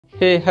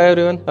Hey, hi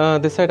everyone.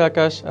 This side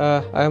Akash.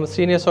 I am a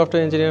senior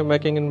software engineer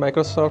working in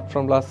Microsoft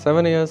from last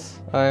 7 years.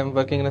 I am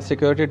working in a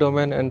security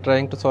domain and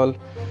trying to solve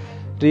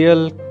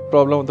real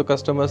problem of the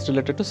customers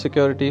related to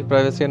security,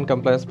 privacy, and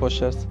compliance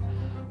postures.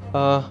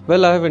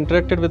 Well, I have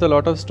interacted with a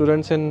lot of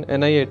students in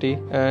NIAT,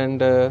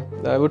 and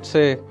I would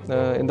say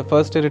in the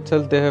first year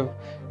itself they have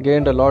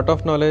gained a lot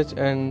of knowledge,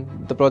 and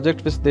the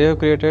project which they have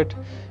created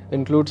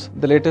includes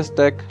the latest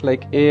tech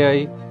like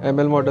AI,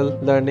 ML model,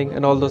 learning,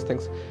 and all those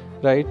things,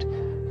 right?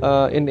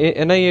 In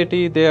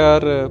NIAT, they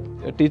are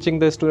teaching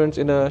the students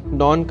in a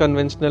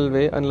non-conventional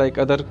way, unlike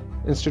other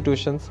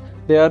institutions.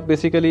 They are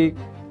basically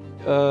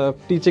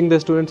teaching the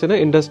students in an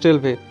industrial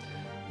way.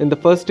 In the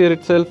first year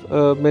itself,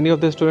 many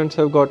of the students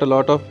have got a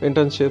lot of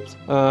internships.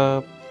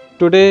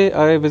 Today,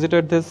 I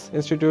visited this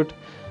institute.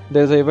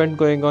 There's an event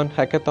going on,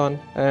 hackathon,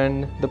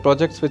 and the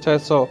projects which I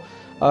saw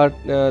are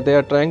they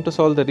are trying to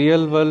solve the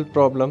real-world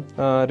problem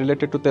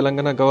related to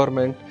Telangana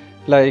government,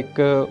 like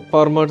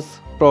farmers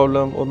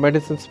problem or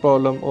medicines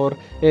problem or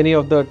any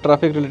of the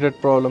traffic related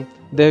problem.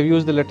 They have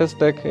used the latest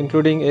tech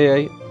including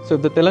AI. So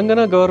if the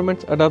Telangana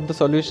government adopt the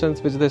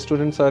solutions which the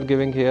students are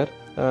giving here,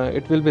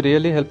 it will be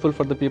really helpful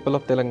for the people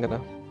of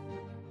Telangana.